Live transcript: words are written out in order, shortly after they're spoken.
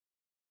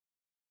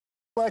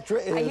Electra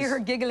is, I hear her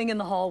giggling in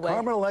the hallway.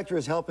 Carmen Electra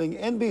is helping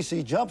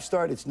NBC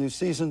jumpstart its new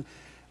season.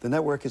 The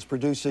network is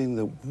producing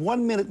the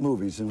 1-minute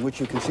movies in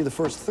which you can see the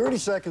first 30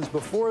 seconds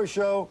before a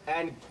show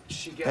and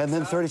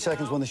then 30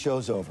 seconds when the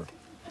show's over.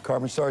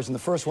 Carmen stars in the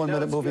first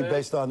 1-minute movie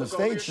based on the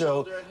stage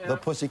show, The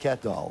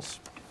Pussycat Dolls.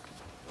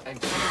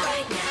 Right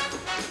now,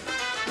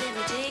 let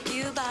me take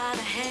you by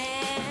the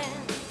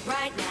hand.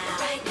 Right now,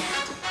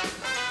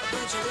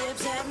 put your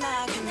lips at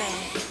my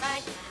command.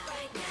 Right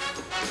now,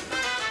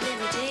 let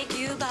me take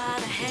you by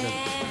the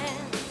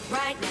hand.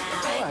 Right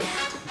now.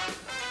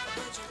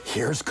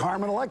 Here's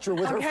Carmen Electra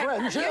with her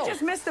friend Jill. You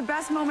just missed the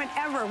best moment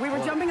ever. We were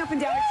jumping up and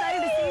down,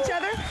 excited to see each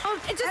other.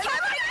 It just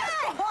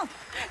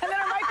and then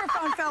our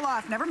microphone fell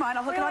off. Never mind,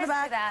 I'll hook it on the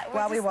back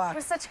while we walk.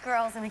 We're such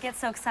girls, and we get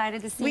so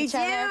excited to see We each do.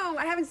 other.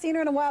 I haven't seen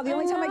her in a while. The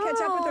only time I catch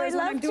up with her is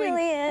when I'm doing,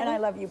 and I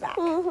love you back.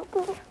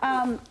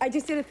 I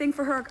just did a thing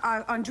for her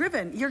on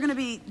Driven. You're going to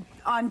be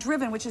on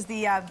Driven, which is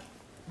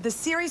the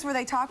series where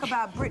they talk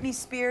about Britney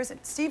Spears.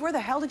 Steve, where the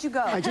hell did you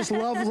go? I just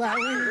love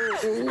Larry.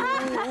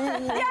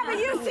 Yeah, but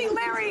you see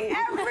Larry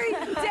every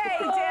day,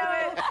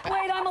 damn it.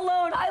 Wait, I'm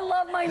alone. I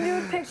love my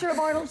nude picture of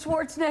Arnold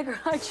Schwarzenegger.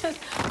 I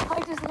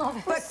just love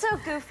it. It's so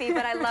goofy,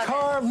 but I love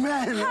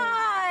Carmen!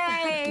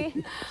 Hi!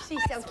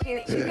 She's so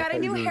cute. She's got a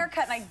new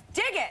haircut, and I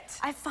dig it.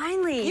 I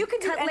finally You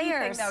could cut do anything,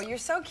 layers. though. You're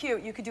so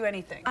cute. You could do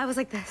anything. I was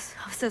like this.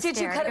 I was so scared.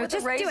 Did you cut it with the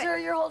Just do razor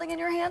you're holding in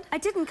your hand? I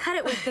didn't cut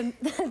it with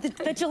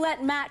the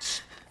Gillette Mach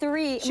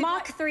 3,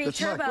 Mach 3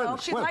 That's not Turbo.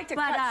 good. She'd like to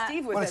But, cut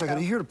Steve with Wait a it, second, are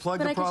though. you here to plug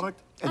the product?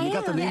 And you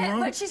got the name wrong?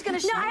 But she's going to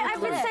shave No, I've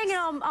been saying it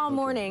all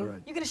morning.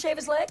 Right. You going to shave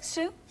his legs,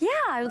 too? Yeah,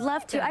 I would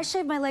love to. I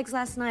shaved my legs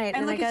last night,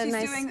 And I look got at a she's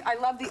nice doing, I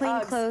love the clean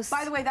Uggs. close.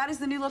 By the way, that is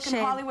the new look in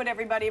shave. Hollywood,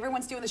 everybody.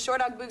 Everyone's doing the short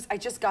Ugg boots. I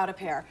just got a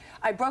pair.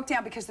 I broke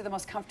down because they're the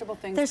most comfortable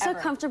things They're ever.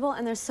 so comfortable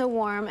and they're so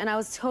warm, and I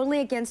was totally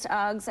against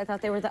Uggs. I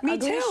thought they were the Me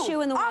ugliest too.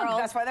 shoe in the Ugg, world.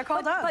 that's why they're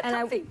called Ugg. But And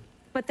comfy.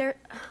 But they're...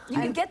 You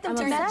can get them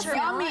to match your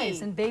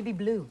eyes in baby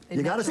blue.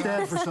 You got to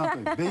stand for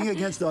something. Being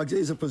against dogs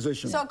is a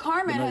position. So,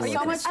 Carmen, You know so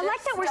what? much I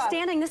like that we're stuff.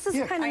 standing. This is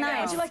kind I of know.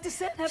 nice. Would you like to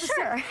sit and have a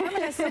Sure. sip?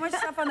 Carmen has so much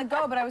stuff on the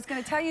go, but I was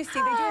going to tell you,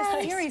 Steve, they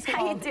do a series How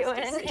you called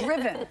doing?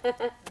 Driven.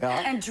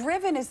 Yeah. And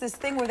Driven is this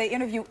thing where they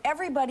interview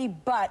everybody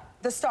but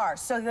the stars.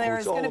 So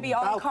there's all going to be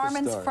all about the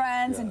Carmen's stars.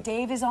 friends, Yeah. and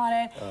Dave is on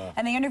it.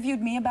 And they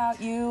interviewed me about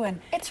you.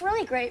 And It's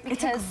really great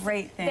because It's a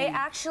great thing. they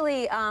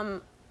actually,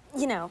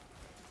 you know,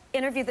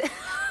 interview the...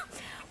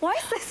 Why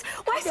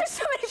is there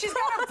so many She's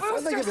got her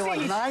What, they booster give you like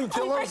seat. 9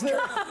 pillows there?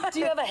 Do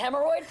you have a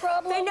hemorrhoid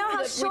problem? They know how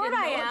that we short didn't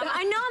I know am. about?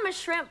 I know I'm a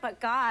shrimp, but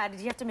God,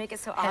 you have to make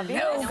it so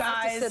obvious. Hello, You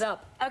have to guys. sit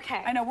up.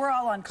 Okay. I know, we're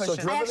all on cushions.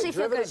 Driven- I actually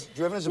feel good.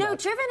 Driven is no, about-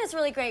 Driven is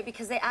really great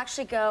because they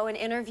actually go and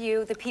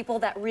interview the people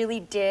that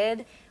really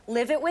did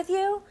live it with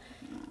you.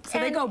 So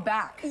they go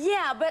back.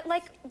 Yeah, but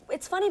like,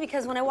 it's funny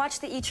because when I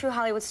watched the E! True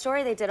Hollywood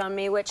story they did on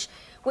me, which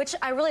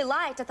I really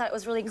liked, I thought it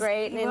was really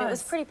great, and it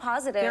was pretty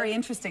positive. Very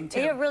interesting,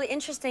 too. Yeah, really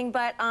interesting,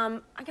 but I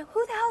go,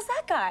 who the hell's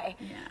that guy?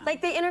 Yeah.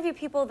 Like, they interview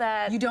people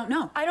that... You don't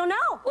know. I don't know.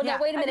 Well, now,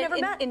 wait a minute. I've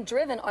never met. In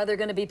Driven, are there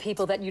going to be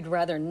people that you'd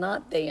rather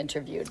not they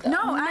interviewed? Though?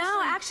 No,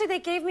 No, actually, they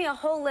gave me a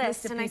whole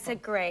list, of and I people.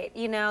 said, great,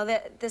 you know,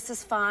 that this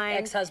is fine.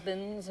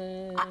 Ex-husbands?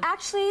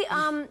 Actually,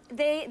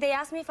 they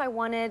asked me if I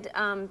wanted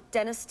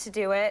Dennis to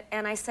do it,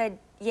 and I said,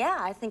 yeah,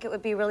 I think it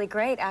would be really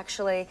great,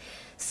 actually.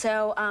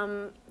 So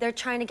they're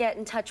trying to get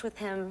in touch with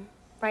him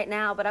right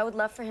now, but I would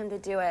love for him to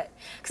do it.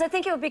 Because I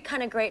think it would be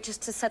kind of great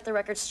just to set the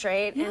record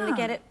straight and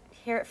to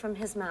hear it from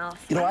his mouth.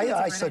 You know, I think it's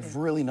a I great said idea.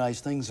 really nice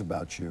things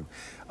about you.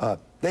 They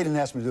didn't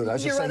ask me to do it. I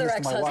was just Your saying other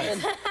this to my wife.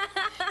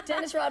 ex-husband.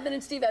 Dennis Rodman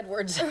and Steve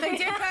Edwards. They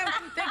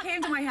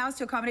came to my house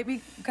to accommodate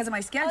me because of my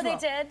schedule. they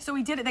did? So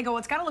we did it. They go, well,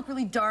 it's got to look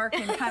really dark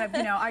and kind of,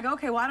 you know. I go,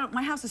 okay, well,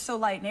 my house is so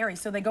light and airy.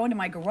 So they go into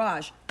my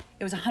garage.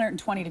 It was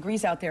 120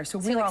 degrees out there, so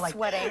we were all like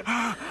sweating.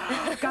 God,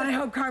 I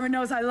hope Carmen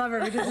knows I love her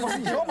because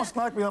You almost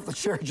knocked me off the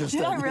chair just you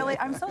then. know, really,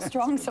 I'm so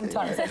strong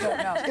sometimes. I don't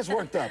know. It gets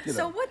worked up, you know.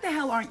 So what the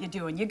hell aren't you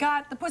doing? You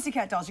got the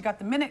Pussycat Dolls. You got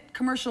the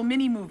commercial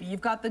mini movie.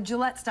 You've got the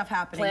Gillette stuff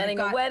happening. Planning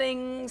You've a got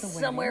wedding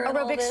somewhere in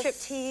all Aerobic this.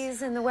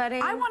 striptease in the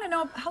wedding. I want to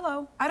know.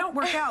 Hello, I don't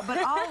work out, but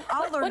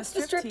I'll learn What's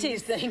the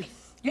striptease thing?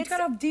 You've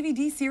got a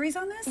DVD series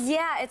on this?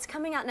 Yeah, it's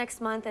coming out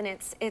next month, and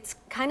it's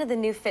kind of the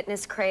new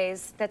fitness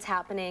craze that's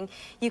happening.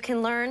 You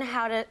can learn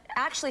how to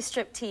actually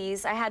strip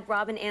tease. I had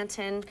Robin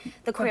Anton,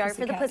 the choreographer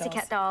for the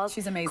Pussycat Dolls.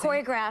 She's amazing.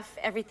 Choreograph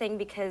everything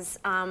because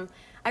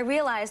I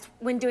realized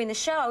when doing the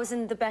show I was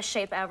in the best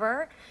shape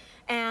ever,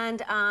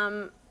 and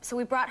so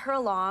we brought her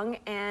along,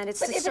 and it's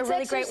just a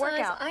really great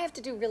workout. I have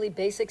to do really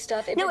basic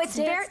stuff. If No, it's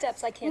dance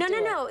steps, I can't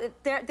do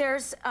it.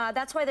 There's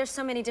that's why there's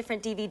so many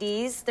different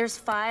DVDs. There's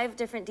 5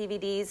 different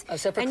DVDs. Oh,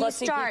 so for and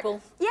klutzy people?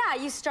 Yeah,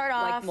 you start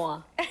off. Like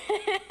moi.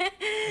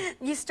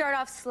 You start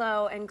off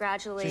slow and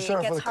gradually So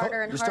it gets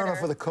harder and harder. you start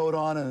off with a coat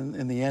on, and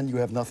in the end, you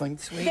have nothing?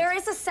 There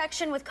is a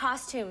section with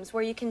costumes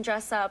where you can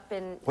dress up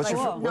and like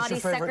naughty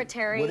favorite,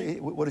 secretary.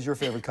 what is your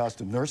favorite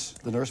costume? Nurse?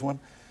 The nurse one?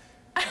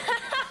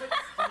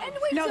 And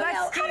No,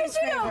 that's how did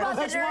you know about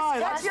That's the nurse mine.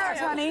 That's yours,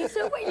 honey.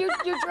 So wait,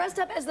 you're dressed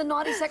up as the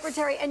naughty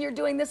secretary and you're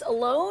doing this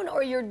alone,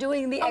 or you're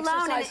doing the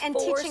exercise and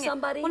for teaching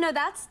somebody? Well, no,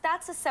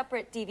 that's a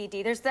separate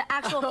DVD. There's the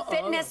actual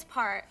fitness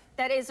part.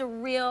 That is a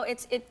real,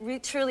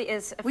 it truly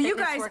is a Well, you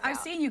fitness guys, workout. I've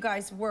seen you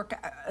guys work,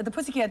 the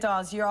Pussycat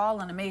Dolls, you're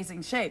all in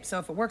amazing shape, so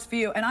if it works for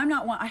you, and I'm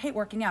not one, I hate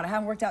working out. I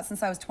haven't worked out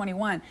since I was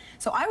 21.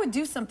 So I would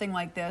do something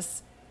like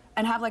this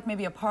and have like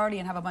maybe a party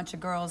and have a bunch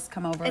of girls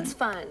come over. It's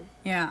fun.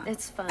 Yeah.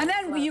 It's fun. And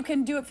then you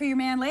can do it for your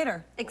man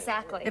later.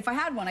 Exactly. If I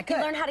had one, I could.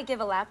 You learn how to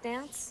give a lap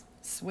dance.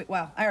 Sweet.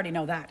 Well, I already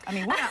know that. I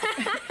mean, wow.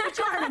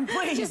 Carmen,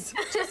 please.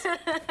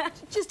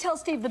 Just tell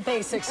Steve the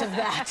basics of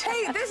that.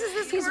 Hey, this is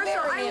this He's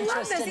commercial. very I love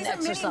interested this. in These are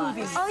mini exercise.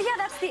 movies. Oh yeah,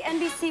 that's the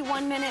NBC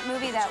 1-minute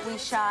movie that we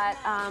shot.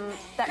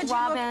 That Could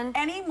Robin. you look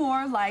any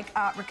more like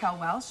Raquel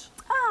Welch?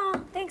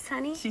 Oh, thanks,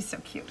 honey. She's so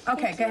cute.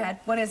 Okay, go ahead.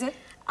 What is it?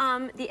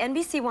 The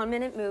NBC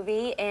 1-minute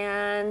movie,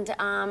 and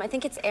I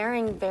think it's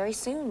airing very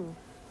soon.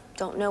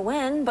 Don't know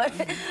when, but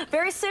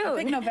very soon. I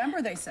think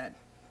November, they said.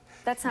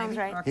 That sounds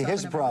right. Hey,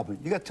 here's the problem.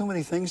 You got too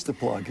many things to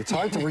plug. It's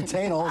hard to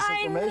retain all this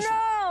information.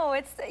 I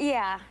know.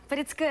 Yeah, but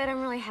it's good.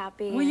 I'm really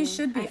happy. Well, you and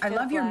should be. I feel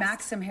love your blessed.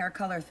 Maxim hair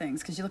color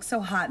things because you look so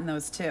hot in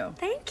those too.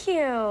 Thank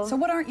you. So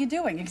what aren't you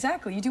doing?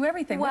 Exactly. You do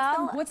everything.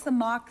 Well, what's the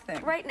Mach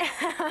thing? Right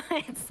now,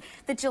 it's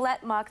the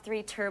Gillette Mach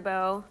 3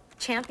 Turbo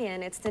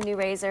Champion. It's the new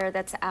razor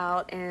that's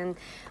out, and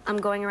I'm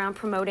going around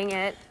promoting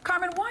it.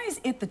 Carmen, why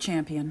is it the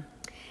champion?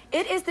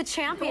 It is the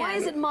champion. Why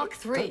is it Mach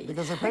 3?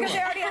 Because they Because they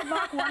already had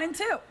Mach 1 and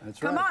 2. That's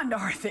Come right. on,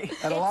 Dorothy.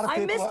 And a lot of I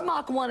people missed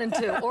Mach 1 and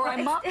 2, or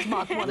I mocked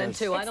Mach 1 and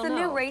 2. I It's don't the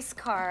know. new race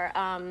car,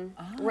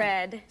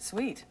 red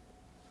Sweet.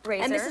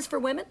 razor. And this is for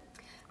women?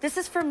 This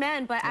is for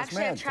men, but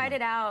actually men, I tried too.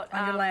 it out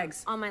On your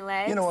legs. On my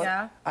legs. You know what?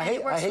 Yeah. I And hate,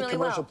 it works really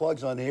commercial well.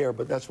 plugs on the air,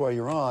 but that's why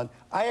you're on.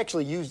 I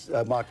actually use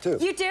Mach 2.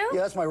 You do? Yeah,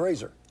 that's my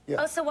razor.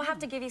 Yeah. Oh, so we'll have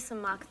to give you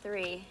some Mach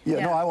 3. Yeah,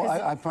 Yeah, no,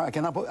 I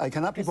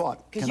cannot be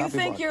bought. Because you Cannot be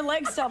think bought. your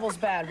leg stubble's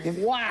bad.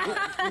 Wow.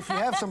 If you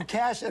have some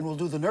cash and we'll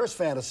do the nurse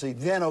fantasy,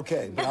 then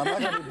okay. But I'm not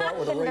going to be bought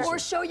with a razor. Or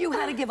show you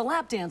how to give a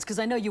lap dance, because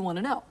I know you want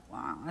to know.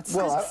 Wow, that's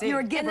Well, nice I- to see. You're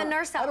a In giver. the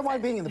nurse I don't outfit.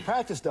 mind being in the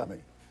practice dummy.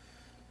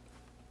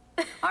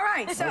 All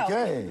right, so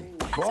Okay.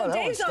 Boy, that one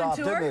Dave's on stopped,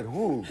 tour. didn't it?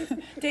 Woo.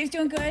 Dave's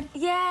doing good.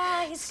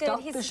 Yeah, he's good.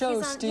 Stop He's, the show,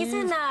 he's, on, he's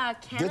in Steve.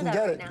 Canada Didn't get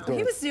right it, now.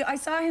 Dorothy. I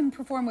saw him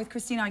perform with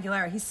Christina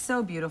Aguilera. He's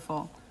so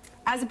beautiful.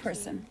 As a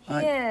person. He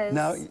is.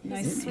 Now,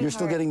 Nice you're still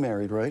sweetheart. getting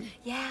married, right?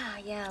 Yeah,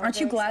 yeah. we're Aren't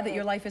you very glad that excited.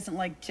 your life isn't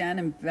like Jen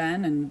and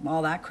Ben and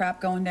all that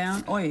crap going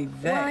down? Oy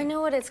vey. Well, I know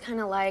what it's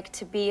kind of like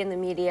to be in the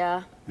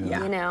media,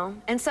 Yeah. you know.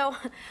 And so,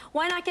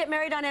 why not get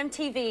married on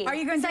MTV? Are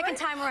you going to do Second it?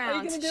 time Are you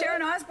around. gonna do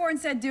Sharon Osbourne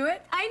said do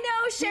it. I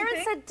know. Sharon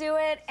think? said do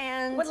it,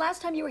 and But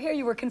last time you were here,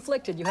 you were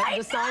conflicted. You hadn't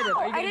decided. know.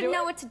 Are you I gonna didn't do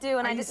know it? what to do,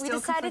 and Are you we still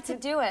decided to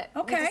conflicted? do it.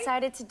 Okay. We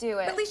decided to do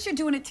it. At least you're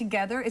doing it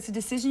together. It's a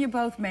decision you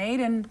both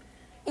made, and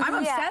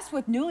I'm Yeah. obsessed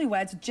with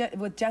Newlyweds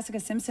with Jessica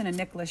Simpson and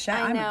Nick Lachey.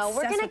 I I'm know.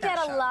 We're obsessed gonna with that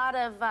get a show. lot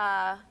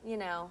of, you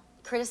know,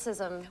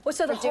 criticism Well,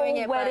 so the for doing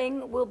whole it, but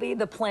wedding will be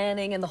the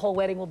planning, and the whole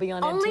wedding will be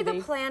on only MTV?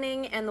 the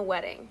planning and the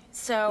wedding.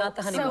 So Not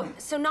the honeymoon.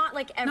 So not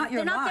like Not your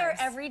they're not there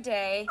lives. every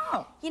day.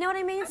 Oh, You know what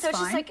I mean? that's So it's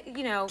fine. just like,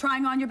 you know,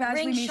 Trying on your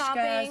ring Bazley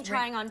shopping, Mishkas,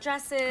 trying on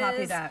dresses.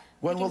 Copy that.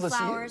 When will picking the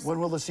flowers. when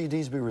will the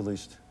CDs be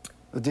released?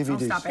 The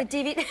DVDs. stop The it.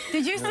 DVD.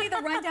 Did you see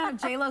the rundown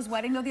of J-Lo's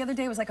wedding though the other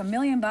day? It was like $1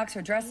 million.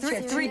 Her dress, she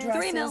had Three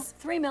dresses. mil.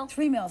 3 mil.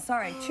 3 mil,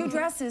 sorry. 2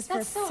 dresses for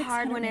That's so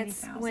hard when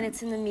 $680,000.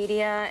 it's in the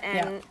media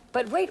and Yeah.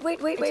 But wait. just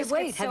Have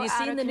gets so you out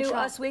seen of the new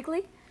control. Us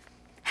Weekly?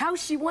 How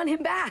she won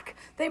him back.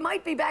 They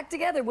might be back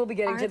together. We'll be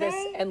getting Are to this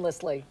they?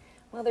 endlessly.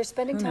 Well, they're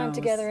spending Who time knows?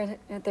 together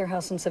at their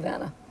house in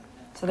Savannah.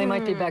 So they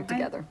might be back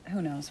together.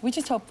 Who knows? We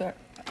just hope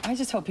I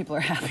just hope people are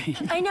happy.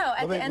 I know.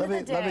 At the end of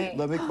the day,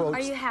 let me quote are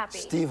you happy?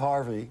 Steve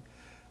Harvey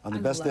on the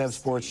I Best love Damn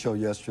Sports Steve. show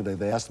yesterday.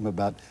 They asked him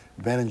about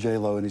Ben and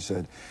J-Lo, and he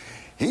said,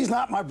 "He's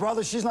not my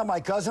brother, she's not my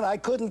cousin, I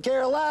couldn't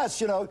care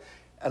less," you know.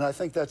 And I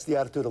think that's the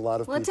attitude a lot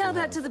of Well, people tell that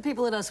have. to the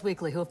people at Us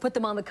Weekly who have put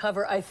them on the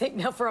cover, I think,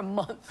 now for a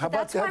month. How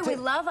about That's why that? we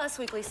love Us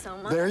Weekly so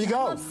much. There you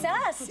go. I'm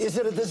obsessed. Is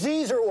it a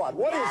disease or what?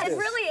 What is It this?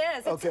 really is.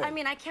 It's, Okay. I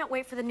mean, I can't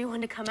wait for the new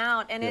one to come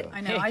out, and it.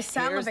 I know. I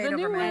salivate the over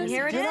new one. magazines.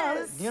 Here it Do you know,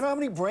 is. do you know how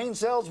many brain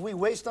cells we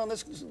waste on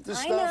this I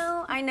stuff?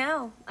 know. I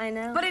know.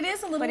 But it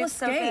is a little But it's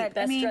so escape. good. I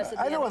Best mean, dress at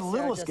the I know a end is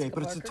little Sarah escape, Jessica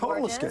but it's a Parker.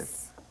 total escape.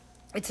 Gorgeous.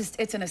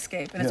 it's an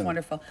escape, and it's Yeah.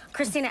 wonderful.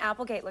 Christina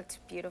Applegate looked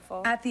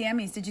beautiful. At the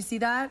Emmys, did you see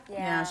that?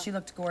 Yeah. she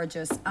looked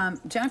gorgeous.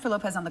 Jennifer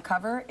Lopez on the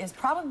cover is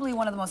probably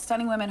one of the most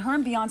stunning women. Her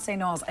and Beyonce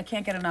Knowles, I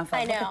can't get enough of.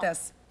 I Look know. at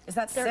this. Is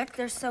that They're- sick?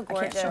 they're so I can't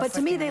gorgeous. show But it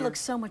to me, quick they here. look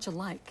so much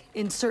alike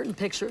in certain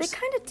pictures. They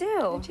kind of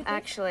do,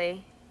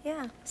 actually.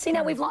 Yeah. See,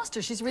 now we've lost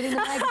her. She's reading the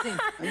magazine.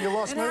 And you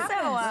lost me? So,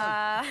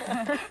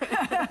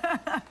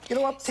 You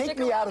know what? Take Stick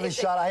me around out of the if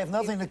they- shot. I have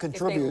nothing to they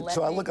contribute, let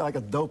so I me look like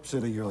a dope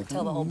sitting here. Like,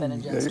 tell the whole Ben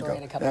and Jen there you story go.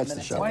 in a couple of That's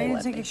minutes. the shot. Why They didn't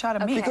let you take me. a shot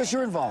of me? Because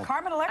you're involved.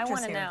 Carmen Electra's I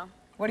want to here. know.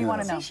 What do you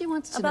want to know? She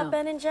wants to About know.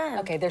 Ben and Jen.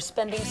 Okay, they're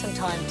spending some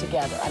time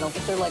together. I don't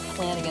think they're like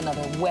planning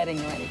another wedding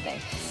or anything,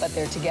 but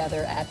they're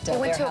together at They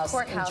went their to a house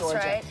courthouse, in Georgia.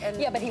 right?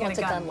 And Yeah, but he get wants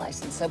a a gun. gun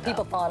license. So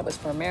people thought it was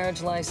for a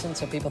marriage license,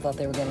 so people thought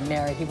they were getting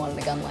married. He wanted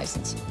a gun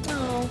license.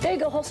 Oh. There you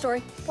go, whole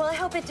story. Well, I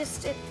hope it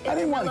just it I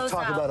didn't want to mellows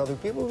talk out. about other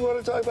people. We want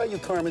to talk about you,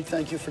 Carmen.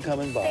 Thank you for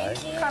coming by.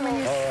 Thank you. Carmen,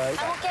 you- All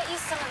right. I will get you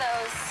some of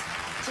those.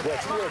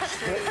 What's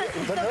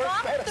The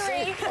Mach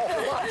 3.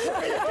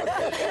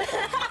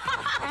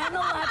 And the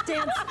lap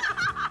dance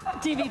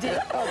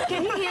DVD.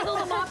 Can he handle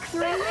the Mach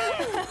 3?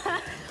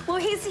 Well,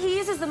 he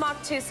uses the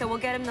Mach 2, so we'll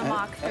get him the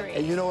Mach 3.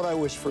 And you know what I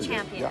wish for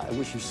Champion. you? Yeah, I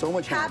wish you so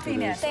much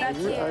Happiness.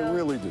 happiness. Thank you. I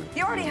really do.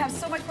 You already have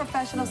so much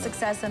professional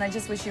success, and I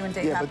just wish you and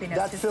Dave Yeah, happiness.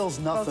 but that 'cause fills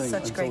both nothing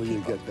such until great you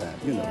people. get that.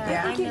 You know.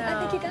 Yeah. I think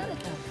you got it,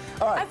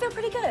 though. All right. I feel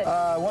pretty good.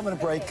 1 minute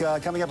break. Coming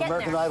up, Getting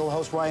American there. Idol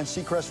host Ryan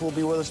Seacrest will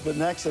be with us. But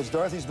next, as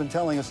Dorothy's been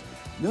telling us,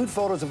 nude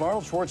photos of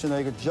Arnold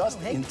Schwarzenegger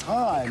just in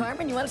time.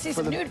 Carmen, you want to see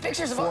for some nude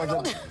pictures of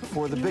Arnold?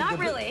 For the big Not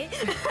debate. really.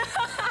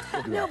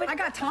 No, but I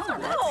got Tom.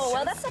 Oh,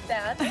 well, that's not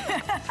bad.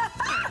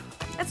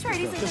 That's right,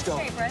 he's in Just good go.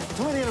 shape, right?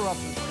 Too many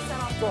interruptions.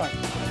 Go on.